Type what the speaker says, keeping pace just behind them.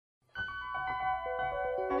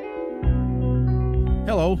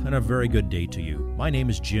Hello, and a very good day to you. My name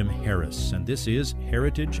is Jim Harris, and this is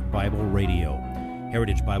Heritage Bible Radio.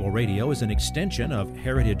 Heritage Bible Radio is an extension of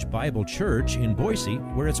Heritage Bible Church in Boise,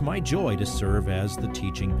 where it's my joy to serve as the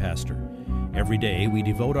teaching pastor. Every day, we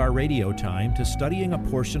devote our radio time to studying a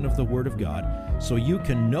portion of the Word of God so you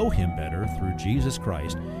can know Him better through Jesus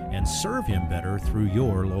Christ and serve Him better through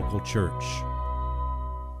your local church.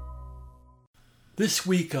 This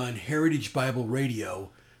week on Heritage Bible Radio,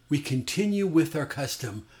 we continue with our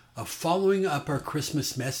custom of following up our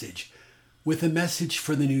Christmas message with a message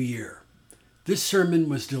for the new year. This sermon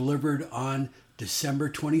was delivered on December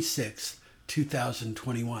 26,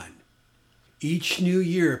 2021. Each new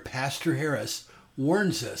year, Pastor Harris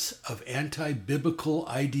warns us of anti-biblical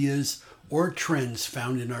ideas or trends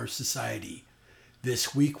found in our society.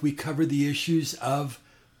 This week, we cover the issues of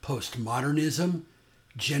post-modernism,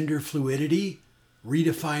 gender fluidity,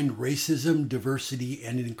 redefined racism, diversity,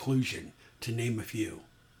 and inclusion, to name a few.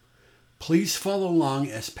 Please follow along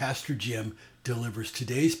as Pastor Jim delivers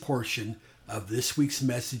today's portion of this week's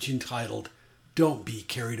message entitled, Don't Be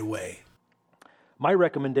Carried Away. My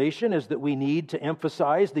recommendation is that we need to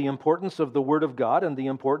emphasize the importance of the Word of God and the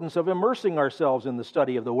importance of immersing ourselves in the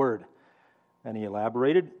study of the Word. And he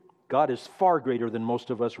elaborated, God is far greater than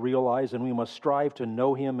most of us realize, and we must strive to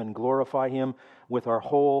know Him and glorify Him with our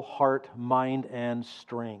whole heart, mind, and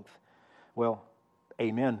strength. Well,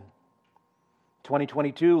 amen.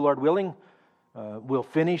 2022, Lord willing, we'll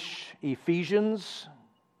finish Ephesians.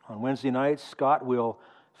 On Wednesday nights, Scott will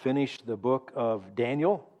finish the book of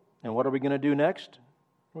Daniel. And what are we going to do next?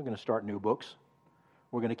 We're going to start new books.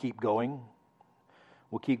 We're going to keep going.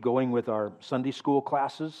 We'll keep going with our Sunday school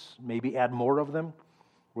classes, maybe add more of them.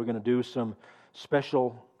 We're going to do some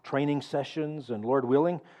special training sessions, and Lord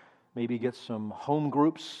willing, maybe get some home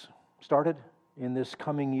groups started in this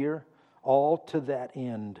coming year, all to that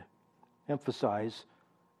end. Emphasize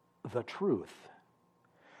the truth.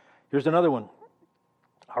 Here's another one.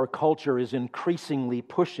 Our culture is increasingly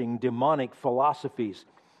pushing demonic philosophies,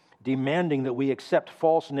 demanding that we accept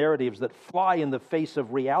false narratives that fly in the face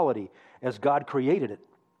of reality as God created it.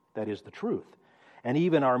 That is the truth. And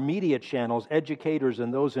even our media channels, educators,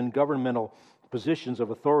 and those in governmental positions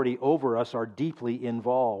of authority over us are deeply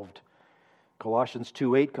involved. Colossians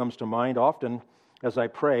 2:8 comes to mind often as I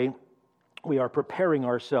pray. We are preparing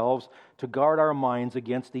ourselves to guard our minds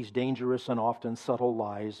against these dangerous and often subtle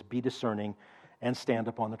lies, be discerning, and stand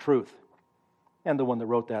upon the truth. And the one that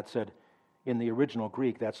wrote that said, in the original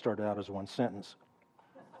Greek, that started out as one sentence.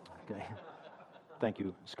 Okay. Thank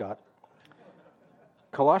you, Scott.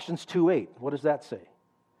 Colossians 2:8, what does that say?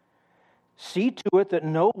 See to it that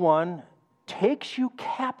no one takes you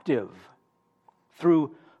captive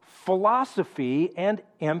through philosophy and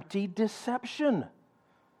empty deception.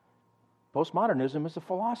 Postmodernism is a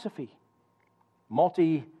philosophy.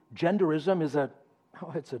 Multi-genderism is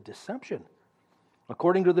it's a deception.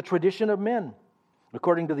 According to the tradition of men,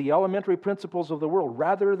 according to the elementary principles of the world,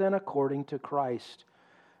 rather than according to Christ.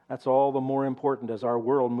 That's all the more important as our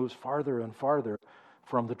world moves farther and farther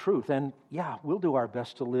from the truth. And yeah, we'll do our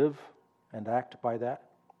best to live and act by that.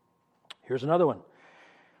 Here's another one.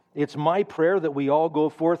 It's my prayer that we all go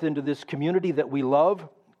forth into this community that we love,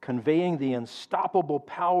 conveying the unstoppable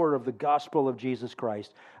power of the gospel of Jesus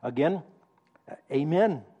Christ. Again,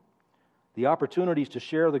 amen. The opportunities to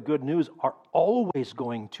share the good news are always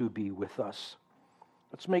going to be with us.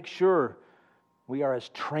 Let's make sure we are as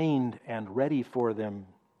trained and ready for them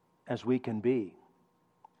as we can be.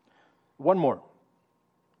 One more.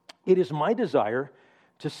 It is my desire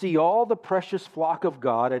to see all the precious flock of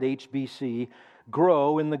God at HBC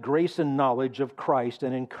grow in the grace and knowledge of Christ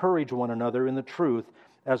and encourage one another in the truth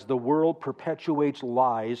as the world perpetuates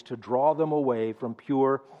lies to draw them away from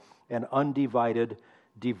pure and undivided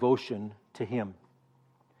devotion to Him.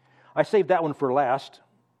 I saved that one for last,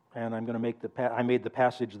 and I'm going to make I made the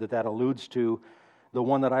passage that alludes to the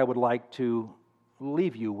one that I would like to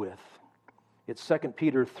leave you with. It's 2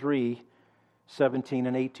 Peter 3:17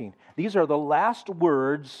 and 18. These are the last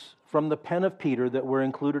words from the pen of Peter that were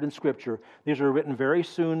included in Scripture. These were written very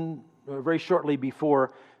shortly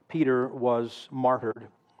before Peter was martyred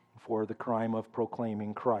for the crime of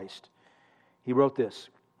proclaiming Christ. He wrote this,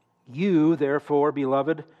 You, therefore,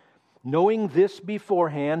 beloved, knowing this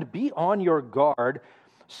beforehand, be on your guard,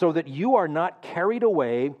 so that you are not carried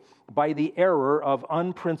away by the error of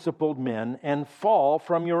unprincipled men and fall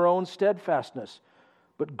from your own steadfastness,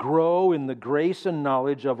 but grow in the grace and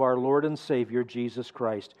knowledge of our Lord and Savior, Jesus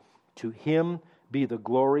Christ. To Him be the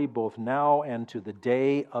glory both now and to the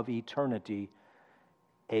day of eternity.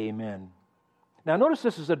 Amen. Now notice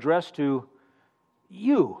this is addressed to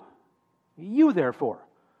you. You, therefore.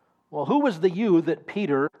 Well, who was the you that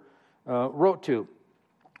Peter wrote to?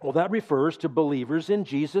 Well, that refers to believers in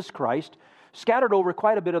Jesus Christ scattered over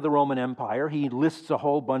quite a bit of the Roman Empire. He lists a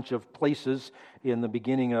whole bunch of places in the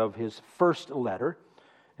beginning of his first letter,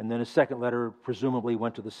 and then his second letter presumably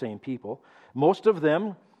went to the same people. Most of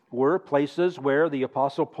them were places where the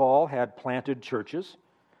Apostle Paul had planted churches,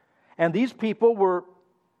 and these people were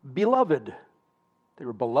beloved. They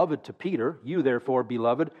were beloved to Peter. You, therefore,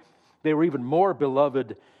 beloved. They were even more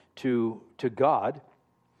beloved to God.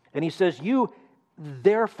 And he says, you,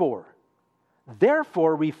 therefore.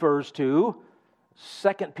 Therefore refers to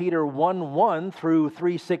 2 Peter 1:1 through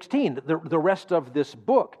 3:16, the rest of this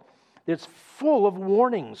book. It's full of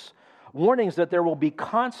warnings that there will be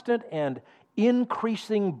constant and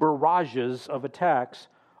increasing barrages of attacks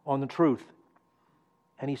on the truth.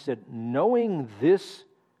 And he said, knowing this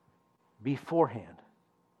beforehand.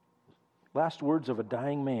 Last words of a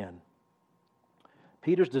dying man.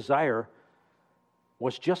 Peter's desire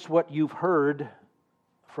was just what you've heard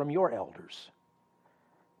from your elders.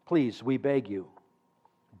 Please, we beg you,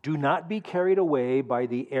 do not be carried away by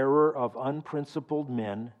the error of unprincipled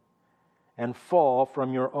men and fall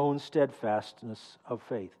from your own steadfastness of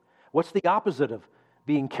faith. What's the opposite of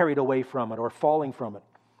being carried away from it or falling from it?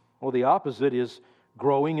 Well, the opposite is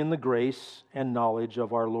growing in the grace and knowledge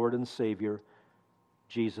of our Lord and Savior,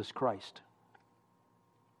 Jesus Christ.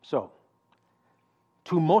 So,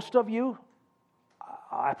 to most of you,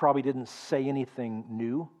 I probably didn't say anything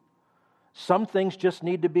new. Some things just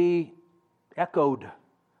need to be echoed.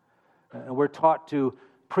 We're taught to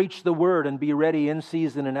preach the word and be ready in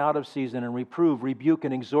season and out of season and reprove, rebuke,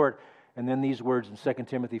 and exhort. And then these words in 2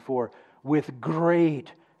 Timothy 4, with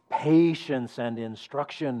great patience and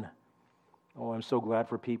instruction. Oh, I'm so glad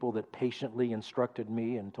for people that patiently instructed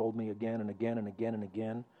me and told me again and again and again and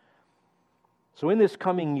again. So in this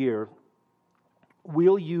coming year,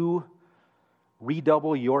 will you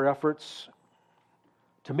redouble your efforts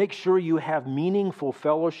to make sure you have meaningful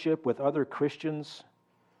fellowship with other Christians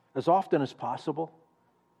as often as possible?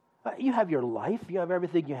 You have your life, you have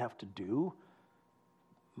everything you have to do,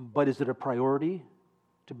 but is it a priority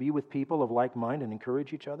to be with people of like mind and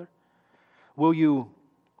encourage each other? Will you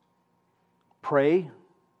pray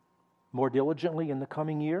more diligently in the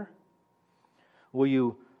coming year? Will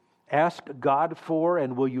you ask God for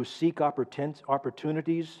and will you seek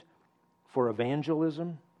opportunities for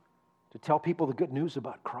evangelism, to tell people the good news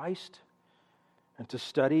about Christ, and to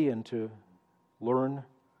study and to learn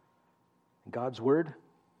God's Word?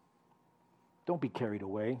 Don't be carried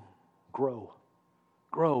away. Grow.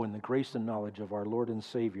 Grow in the grace and knowledge of our Lord and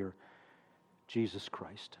Savior, Jesus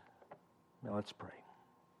Christ. Now let's pray.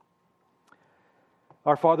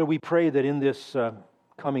 Our Father, we pray that in this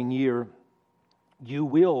coming year, you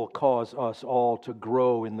will cause us all to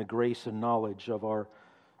grow in the grace and knowledge of our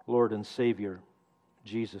Lord and Savior,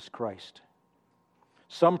 Jesus Christ.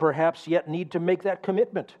 Some perhaps yet need to make that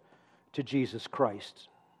commitment to Jesus Christ,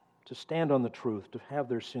 to stand on the truth, to have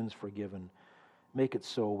their sins forgiven. Make it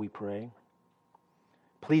so, we pray.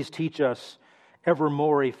 Please teach us ever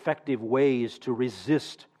more effective ways to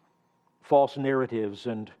resist false narratives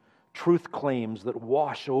and truth claims that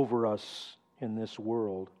wash over us in this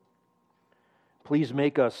world. Please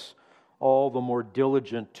make us all the more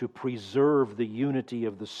diligent to preserve the unity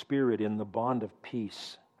of the Spirit in the bond of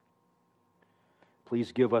peace.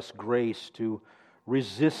 Please give us grace to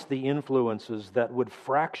resist the influences that would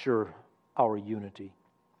fracture our unity.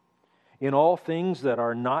 In all things that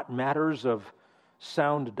are not matters of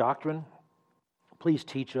sound doctrine, please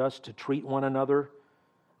teach us to treat one another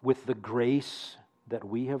with the grace that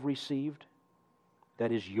we have received,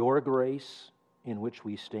 that is your grace in which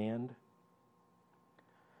we stand.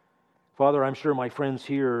 Father, I'm sure my friends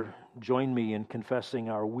here join me in confessing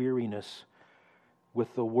our weariness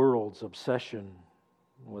with the world's obsession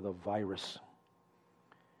with a virus.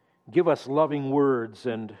 Give us loving words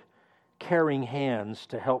and caring hands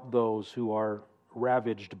to help those who are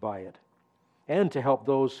ravaged by it, and to help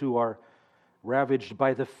those who are ravaged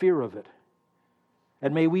by the fear of it.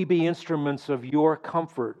 And may we be instruments of your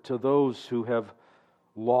comfort to those who have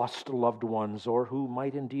lost loved ones or who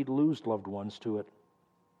might indeed lose loved ones to it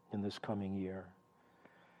in this coming year.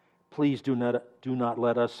 Please do not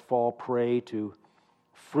let us fall prey to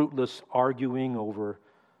fruitless arguing over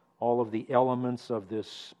all of the elements of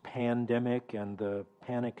this pandemic and the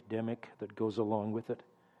panicdemic that goes along with it.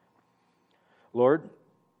 Lord,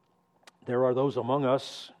 there are those among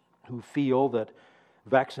us who feel that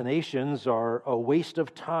vaccinations are a waste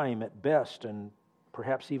of time at best and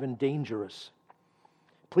perhaps even dangerous.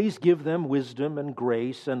 Please give them wisdom and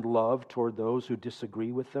grace and love toward those who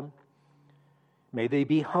disagree with them. May they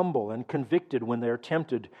be humble and convicted when they are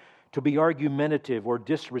tempted to be argumentative or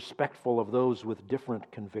disrespectful of those with different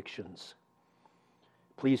convictions.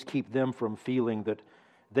 Please keep them from feeling that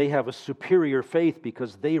they have a superior faith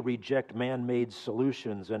because they reject man-made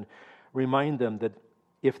solutions, and remind them that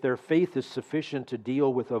if their faith is sufficient to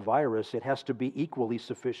deal with a virus, it has to be equally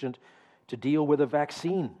sufficient to deal with a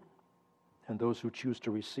vaccine and those who choose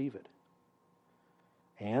to receive it.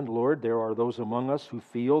 And, Lord, there are those among us who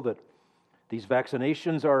feel that these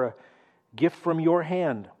vaccinations are a gift from your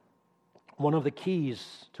hand, one of the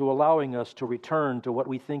keys to allowing us to return to what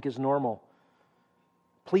we think is normal.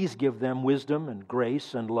 Please give them wisdom and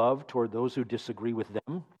grace and love toward those who disagree with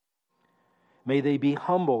them. May they be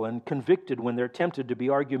humble and convicted when they're tempted to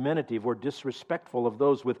be argumentative or disrespectful of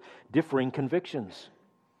those with differing convictions.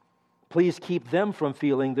 Please keep them from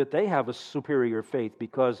feeling that they have a superior faith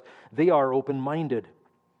because they are open-minded.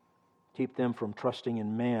 Keep them from trusting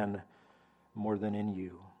in man more than in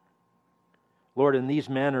you. Lord, in these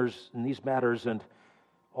matters and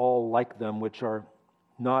all like them which are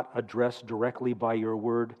not addressed directly by your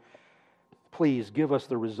word, please give us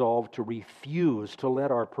the resolve to refuse to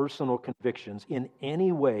let our personal convictions in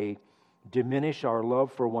any way diminish our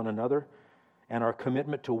love for one another and our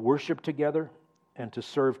commitment to worship together and to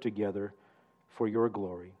serve together for your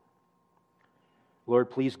glory.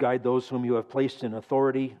 Lord, please guide those whom you have placed in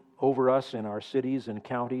authority over us in our cities and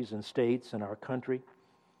counties and states and our country.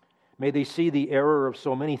 May they see the error of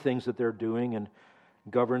so many things that they're doing and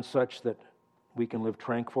govern such that we can live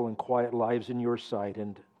tranquil and quiet lives in your sight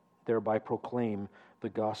and thereby proclaim the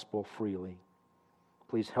gospel freely.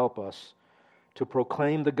 Please help us to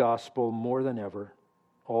proclaim the gospel more than ever,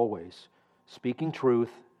 always, speaking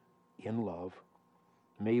truth in love.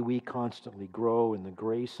 May we constantly grow in the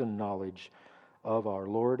grace and knowledge of our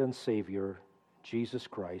Lord and Savior, Jesus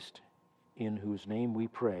Christ, in whose name we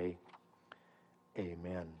pray.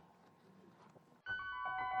 Amen.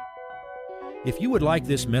 If you would like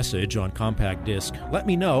this message on compact disc, let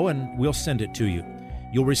me know and we'll send it to you.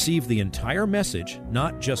 You'll receive the entire message,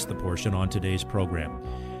 not just the portion on today's program.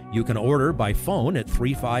 You can order by phone at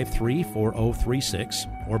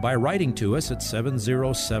 353-4036 or by writing to us at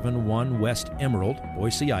 7071 West Emerald,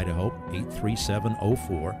 Boise, Idaho,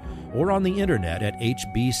 83704, or on the internet at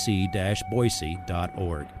hbc-boise.org.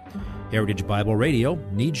 Heritage Bible Radio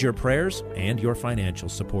needs your prayers and your financial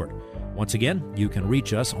support. Once again, you can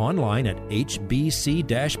reach us online at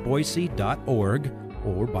hbc-boise.org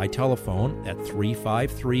or by telephone at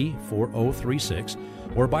 353-4036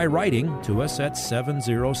 or by writing to us at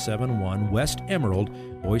 7071 West Emerald,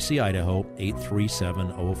 Boise, Idaho,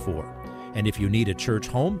 83704. And if you need a church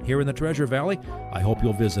home here in the Treasure Valley, I hope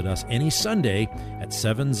you'll visit us any Sunday at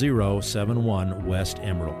 7071 West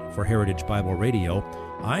Emerald. For Heritage Bible Radio,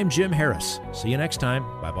 I'm Jim Harris. See you next time.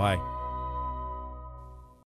 Bye-bye.